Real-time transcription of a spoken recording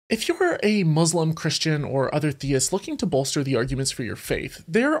If you're a Muslim, Christian, or other theist looking to bolster the arguments for your faith,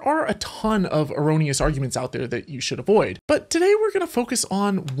 there are a ton of erroneous arguments out there that you should avoid. But today we're going to focus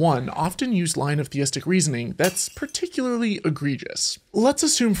on one often used line of theistic reasoning that's particularly egregious. Let's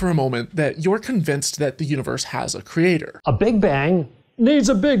assume for a moment that you're convinced that the universe has a creator. A big bang needs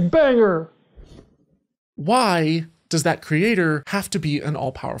a big banger. Why does that creator have to be an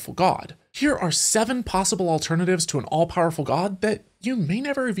all-powerful God? Here are 7 possible alternatives to an all-powerful God that you may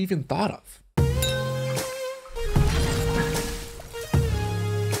never have even thought of.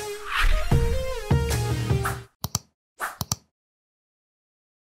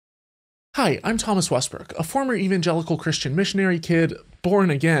 Hi, I'm Thomas Westbrook, a former evangelical Christian missionary kid,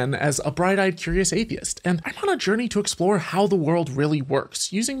 born again as a bright-eyed curious atheist, and I'm on a journey to explore how the world really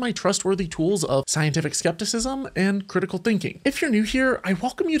works, using my trustworthy tools of scientific skepticism and critical thinking. If you're new here, I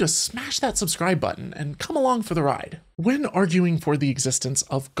welcome you to smash that subscribe button and come along for the ride. When arguing for the existence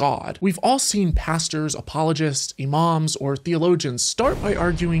of God, we've all seen pastors, apologists, imams, or theologians start by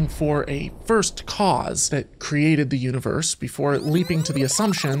arguing for a first cause that created the universe before leaping to the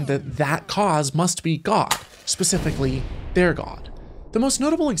assumption that that cause must be God, specifically their God. The most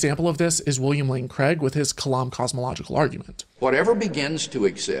notable example of this is William Lane Craig with his Kalam cosmological argument. Whatever begins to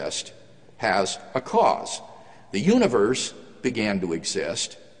exist has a cause. The universe began to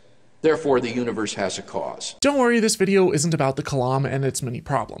exist. Therefore, the universe has a cause. Don't worry, this video isn't about the Kalam and its many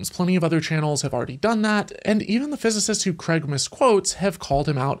problems. Plenty of other channels have already done that, and even the physicists who Craig misquotes have called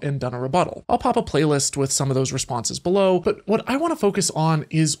him out and done a rebuttal. I'll pop a playlist with some of those responses below, but what I want to focus on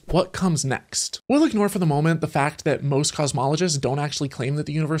is what comes next. We'll ignore for the moment the fact that most cosmologists don't actually claim that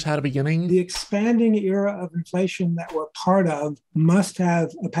the universe had a beginning. The expanding era of inflation that we're part of must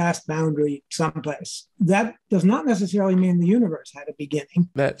have a past boundary someplace. That does not necessarily mean the universe had a beginning.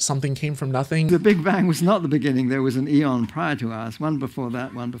 That something came from nothing. The Big Bang was not the beginning. There was an eon prior to ours, one before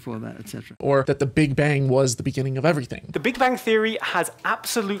that, etc. Or that the Big Bang was the beginning of everything. The Big Bang Theory has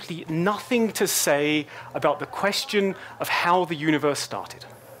absolutely nothing to say about the question of how the universe started.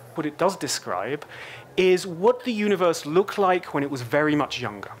 What it does describe is what the universe looked like when it was very much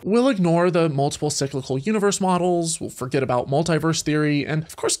younger. We'll ignore the multiple cyclical universe models, we'll forget about multiverse theory, and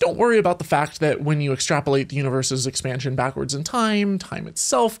of course don't worry about the fact that when you extrapolate the universe's expansion backwards in time, time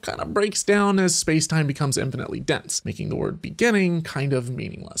itself kind of breaks down as space-time becomes infinitely dense, making the word beginning kind of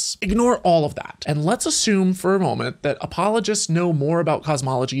meaningless. Ignore all of that, and let's assume for a moment that apologists know more about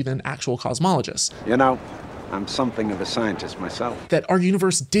cosmology than actual cosmologists. You know, I'm something of a scientist myself. That our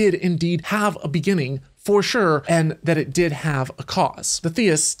universe did indeed have a beginning, for sure, and that it did have a cause. The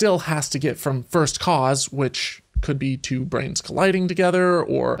theist still has to get from first cause, which could be two brains colliding together,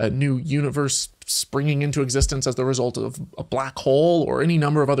 or a new universe springing into existence as the result of a black hole, or any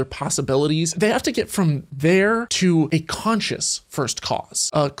number of other possibilities. They have to get from there to a conscious first cause,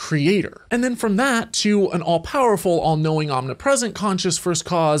 a creator. And then from that to an all-powerful, all-knowing, omnipresent conscious first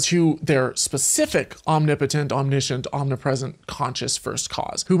cause to their specific omnipotent, omniscient, omnipresent conscious first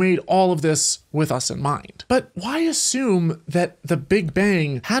cause, who made all of this with us in mind. But why assume that the Big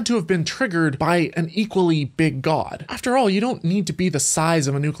Bang had to have been triggered by an equally big God? After all, you don't need to be the size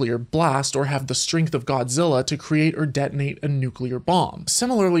of a nuclear blast or have the strength of Godzilla to create or detonate a nuclear bomb.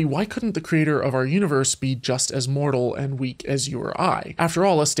 Similarly, why couldn't the creator of our universe be just as mortal and weak as you or I? After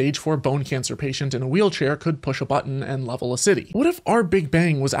all, a stage 4 bone cancer patient in a wheelchair could push a button and level a city. What if our Big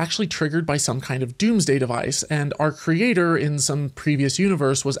Bang was actually triggered by some kind of doomsday device, and our creator in some previous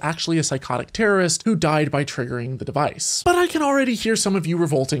universe was actually a psychotic terrorist who died by triggering the device? But I can already hear some of you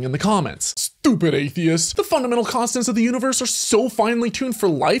revolting in the comments. Stupid atheists! The fundamental constants of the universe are so finely tuned for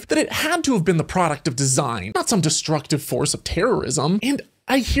life that it had to have been the product of design, not some destructive force of terrorism. And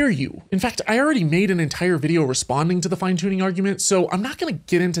I hear you. In fact, I already made an entire video responding to the fine-tuning argument, so I'm not going to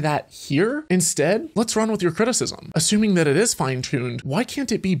get into that here. Instead, let's run with your criticism. Assuming that it is fine-tuned, why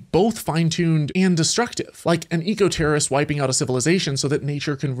can't it be both fine-tuned and destructive? Like an eco-terrorist wiping out a civilization so that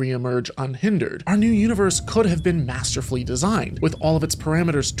nature can re-emerge unhindered. Our new universe could have been masterfully designed, with all of its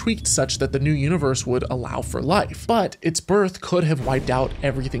parameters tweaked such that the new universe would allow for life. But its birth could have wiped out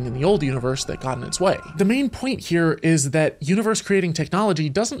everything in the old universe that got in its way. The main point here is that universe-creating technology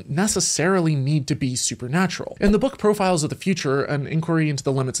doesn't necessarily need to be supernatural. In the book Profiles of the Future, an inquiry into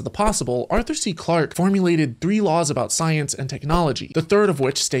the limits of the possible, Arthur C. Clarke formulated 3 laws about science and technology, the third of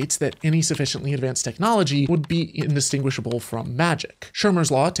which states that any sufficiently advanced technology would be indistinguishable from magic.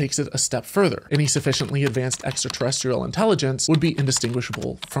 Shermer's law takes it a step further. Any sufficiently advanced extraterrestrial intelligence would be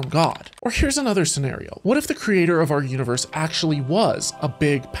indistinguishable from God. Or here's another scenario. What if the creator of our universe actually was a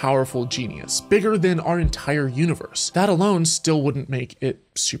big, powerful genius, bigger than our entire universe? That alone still wouldn't make it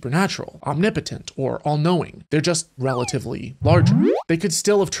supernatural, omnipotent, or all-knowing. They're just relatively larger. They could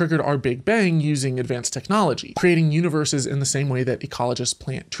still have triggered our Big Bang using advanced technology, creating universes in the same way that ecologists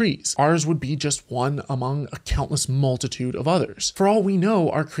plant trees. Ours would be just one among a countless multitude of others. For all we know,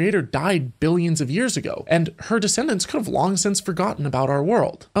 our creator died billions of years ago, and her descendants could have long since forgotten about our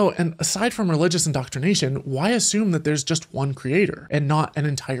world. Oh, and aside from religious indoctrination, why assume that there's just one creator and not an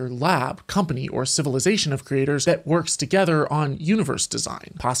entire lab, company, or civilization of creators that works together on universe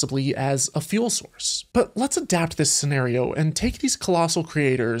design, possibly as a fuel source? But let's adapt this scenario and take these colossal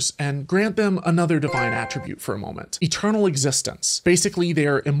creators and grant them another divine attribute for a moment: eternal existence. Basically,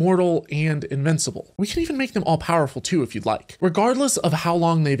 they're immortal and invincible. We can even make them all-powerful too if you'd like. Regardless of how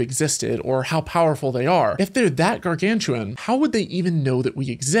long they've existed or how powerful they are, if they're that gargantuan, how would they even know that we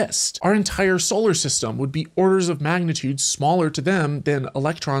exist? Our entire solar system would be orders of magnitude smaller to them than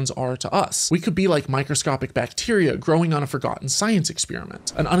electrons are to us. We could be like microscopic bacteria growing on a forgotten science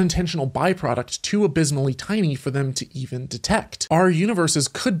experiment, an unintentional byproduct too abysmally tiny for them to even detect. Our universes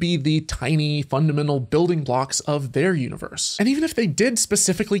could be the tiny fundamental building blocks of their universe. And even if they did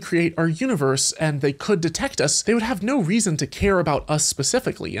specifically create our universe and they could detect us, they would have no reason to care about us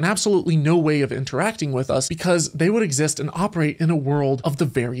specifically and absolutely no way of interacting with us because they would exist and operate in a world of the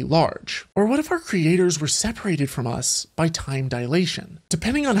very large. Or what if our creators were separated from us by time dilation?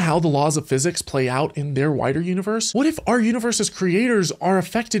 Depending on how the laws of physics play out in their wider universe, what if our universe's creators are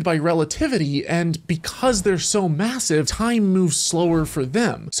affected by relativity, and because they're so massive, time moves slower for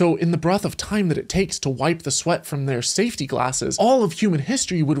them? So in the breath of time that it takes to wipe the sweat from their safety glasses, all of human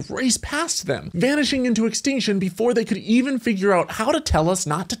history would race past them, vanishing into extinction before they could even figure out how to tell us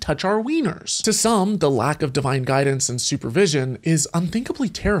not to touch our wieners. To some, the lack of divine guidance and supervision is unthinkably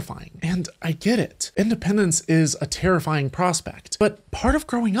terrifying, and I get it. Independence is a terrifying prospect, but part of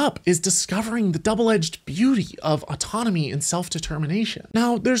growing up is discovering the double-edged beauty of autonomy and self-determination.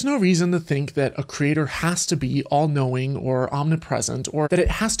 Now, there's no reason to think that a creator has to be all-knowing or omnipresent, or that it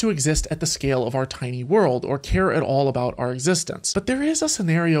has to exist at the scale of our tiny world or care at all about our existence. But there is a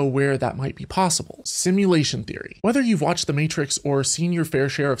scenario where that might be possible: simulation theory. Whether you've watched The Matrix or seen your fair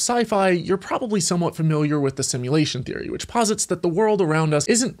share of sci-fi, you're probably somewhat familiar with the simulation theory, which posits that the world around us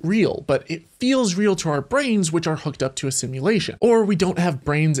isn't real, but it feels real to our brains, which are hooked up to a simulation. Or we don't have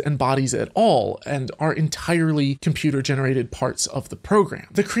brains and bodies at all and are entirely computer-generated parts of the program.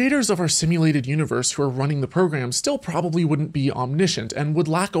 The creators of our simulated universe who are running the program still probably wouldn't be omniscient and would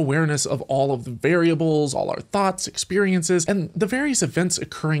lack awareness of all of the variables, all our thoughts, experiences, and the various events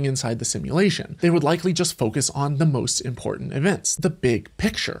occurring inside the simulation. They would likely just focus on the most important events, the big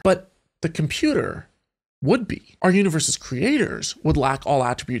picture. But the computer would be. Our universe's creators would lack all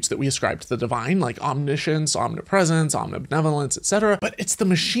attributes that we ascribe to the divine, like omniscience, omnipresence, omnibenevolence, etc. But it's the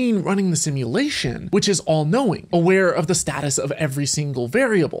machine running the simulation which is all-knowing, aware of the status of every single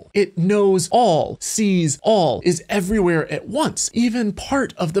variable. It knows all, sees all, is everywhere at once, even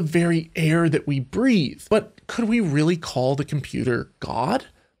part of the very air that we breathe. But could we really call the computer God?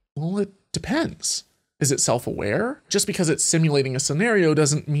 Well, it depends. Is it self-aware? Just because it's simulating a scenario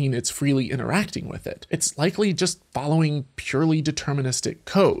doesn't mean it's freely interacting with it. It's likely just following purely deterministic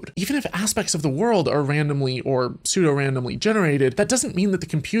code. Even if aspects of the world are randomly or pseudo-randomly generated, that doesn't mean that the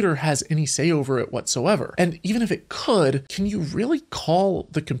computer has any say over it whatsoever. And even if it could, can you really call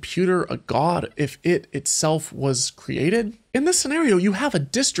the computer a god if it itself was created? In this scenario, you have a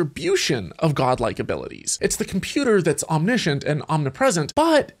distribution of godlike abilities. It's the computer that's omniscient and omnipresent,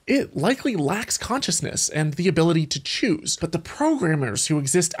 but it likely lacks consciousness and the ability to choose. But the programmers who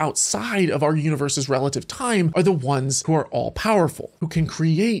exist outside of our universe's relative time are the ones who are all-powerful, who can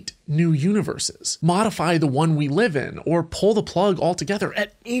create new universes, modify the one we live in, or pull the plug altogether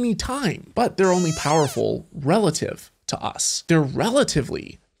at any time. But they're only powerful relative to us. They're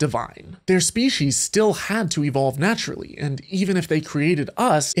relatively divine. Their species still had to evolve naturally, and even if they created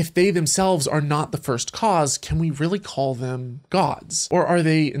us, if they themselves are not the first cause, can we really call them gods? Or are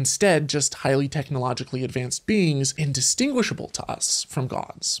they instead just highly technologically advanced beings indistinguishable to us from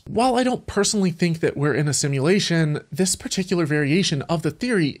gods? While I don't personally think that we're in a simulation, this particular variation of the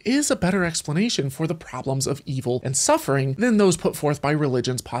theory is a better explanation for the problems of evil and suffering than those put forth by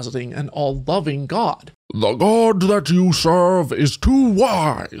religions positing an all-loving God. The God that you serve is too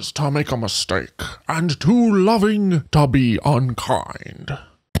wise to make a mistake, and too loving to be unkind.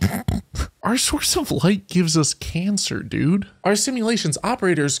 Our source of light gives us cancer, dude. Our simulation's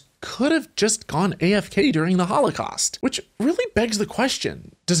operators could have just gone AFK during the Holocaust, which really begs the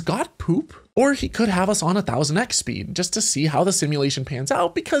question, Does God poop? Or he could have us on 1000x speed just to see how the simulation pans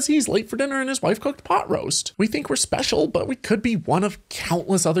out because he's late for dinner and his wife cooked pot roast. We think we're special, but we could be one of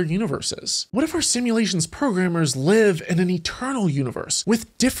countless other universes. What if our simulation's programmers live in an eternal universe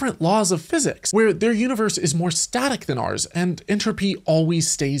with different laws of physics, where their universe is more static than ours and entropy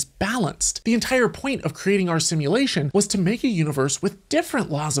always stays balanced? The entire point of creating our simulation was to make a universe with different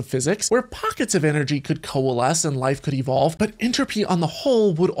laws of physics where pockets of energy could coalesce and life could evolve, but entropy on the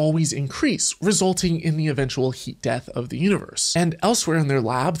whole would always increase, resulting in the eventual heat death of the universe. And elsewhere in their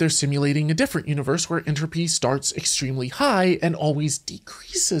lab, they're simulating a different universe where entropy starts extremely high and always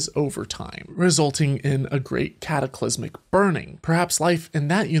decreases over time, resulting in a great cataclysmic burning. Perhaps life in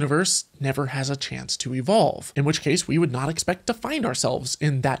that universe never has a chance to evolve, in which case we would not expect to find ourselves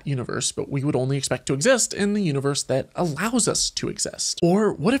in that universe, but we would only expect to exist in the universe that allows us to exist.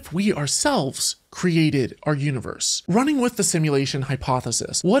 Or what if we ourselves created our universe? Running with the simulation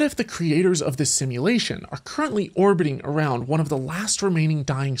hypothesis, what if the creators of this simulation are currently orbiting around one of the last remaining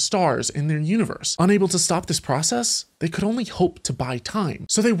dying stars in their universe? Unable to stop this process, they could only hope to buy time.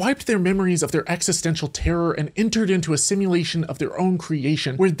 So they wiped their memories of their existential terror and entered into a simulation of their own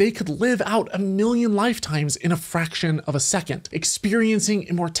creation where they could live out 1,000,000 lifetimes in a fraction of a second, experiencing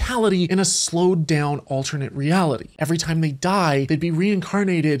immortality in a slowed down alternate reality. Every time they die, they'd be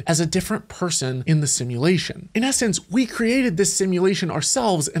reincarnated as a different person in the simulation. In essence, we created this simulation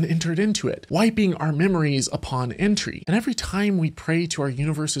ourselves and entered into it, wiping our memories upon entry. And every time we pray to our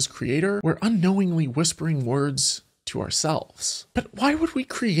universe's creator, we're unknowingly whispering words to ourselves. But why would we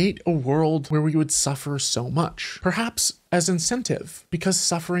create a world where we would suffer so much? Perhaps as incentive, because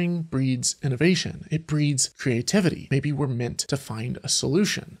suffering breeds innovation. It breeds creativity. Maybe we're meant to find a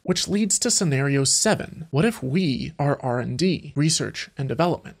solution, which leads to scenario 7. What if we are R&D, research and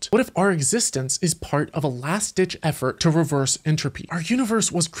development? What if our existence is part of a last-ditch effort to reverse entropy? Our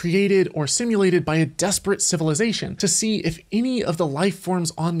universe was created or simulated by a desperate civilization to see if any of the life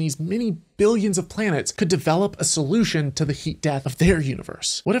forms on these many billions of planets could develop a solution to the heat death of their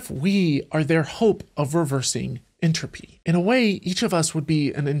universe. What if we are their hope of reversing entropy? In a way, each of us would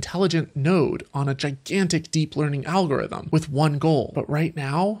be an intelligent node on a gigantic deep learning algorithm with one goal. But right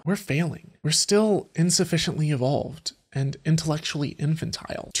now, we're failing. We're still insufficiently evolved and intellectually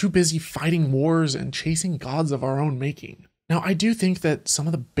infantile, too busy fighting wars and chasing gods of our own making. Now, I do think that some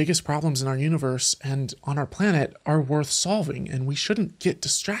of the biggest problems in our universe and on our planet are worth solving, and we shouldn't get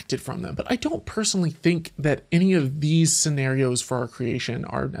distracted from them. But I don't personally think that any of these scenarios for our creation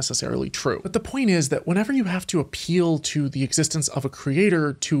are necessarily true. But the point is that whenever you have to appeal to the existence of a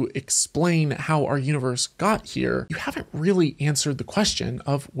creator to explain how our universe got here, you haven't really answered the question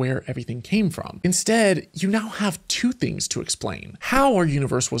of where everything came from. Instead, you now have two things to explain: how our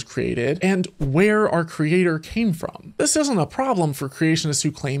universe was created and where our creator came from. This isn't a problem for creationists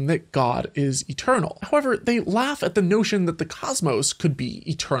who claim that God is eternal. However, they laugh at the notion that the cosmos could be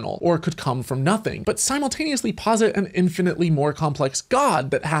eternal or could come from nothing, but simultaneously posit an infinitely more complex God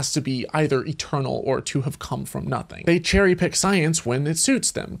that has to be either eternal or to have come from nothing. They cherry pick science when it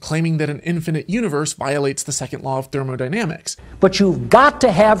suits them, claiming that an infinite universe violates the second law of thermodynamics. But you've got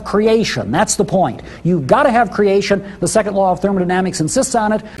to have creation. That's the point. You've got to have creation. The second law of thermodynamics insists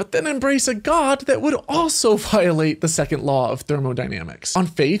on it. But then embrace a God that would also violate the second law of thermodynamics. On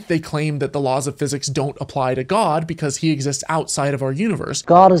faith, they claim that the laws of physics don't apply to God because he exists outside of our universe.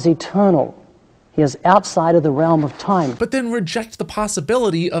 God is eternal. He is outside of the realm of time. But then reject the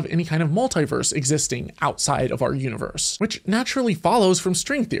possibility of any kind of multiverse existing outside of our universe, which naturally follows from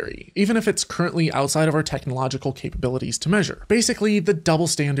string theory, even if it's currently outside of our technological capabilities to measure. Basically, the double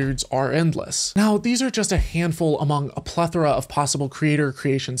standards are endless. Now, these are just a handful among a plethora of possible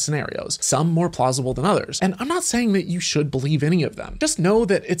creator-creation scenarios, some more plausible than others, and I'm not saying that you should believe any of them. Just know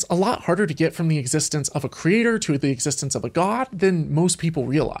that it's a lot harder to get from the existence of a creator to the existence of a God than most people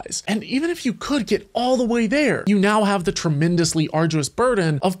realize. And even if you could get all the way there, you now have the tremendously arduous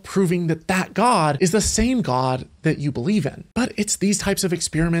burden of proving that that God is the same God that you believe in. But it's these types of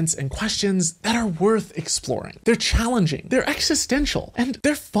experiments and questions that are worth exploring. They're challenging, they're existential, and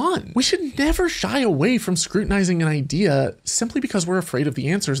they're fun. We should never shy away from scrutinizing an idea simply because we're afraid of the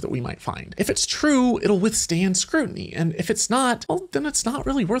answers that we might find. If it's true, it'll withstand scrutiny, and if it's not, well, then it's not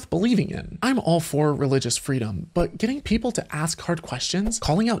really worth believing in. I'm all for religious freedom, but getting people to ask hard questions,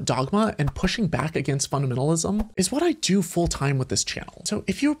 calling out dogma, and pushing back against fundamentalism is what I do full time with this channel. So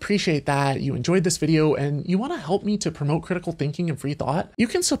if you appreciate that, you enjoyed this video, and you want to help help me to promote critical thinking and free thought, you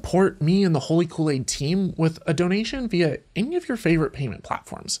can support me and the Holy Kool-Aid team with a donation via any of your favorite payment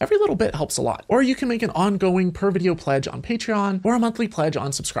platforms. Every little bit helps a lot. Or you can make an ongoing per video pledge on Patreon or a monthly pledge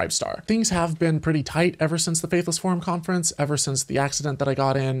on Subscribestar. Things have been pretty tight ever since the Faithless Forum conference, ever since the accident that I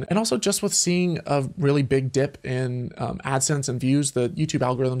got in, and also just with seeing a really big dip in AdSense and views. The YouTube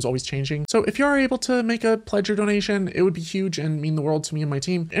algorithm's always changing. So if you are able to make a pledge or donation, it would be huge and mean the world to me and my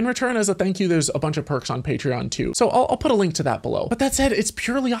team. In return, as a thank you, there's a bunch of perks on Patreon too. So I'll put a link to that below. But that said, it's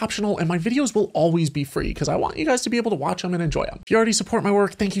purely optional and my videos will always be free because I want you guys to be able to watch them and enjoy them. If you already support my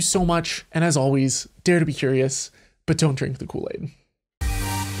work, thank you so much. And as always, dare to be curious, but don't drink the Kool-Aid.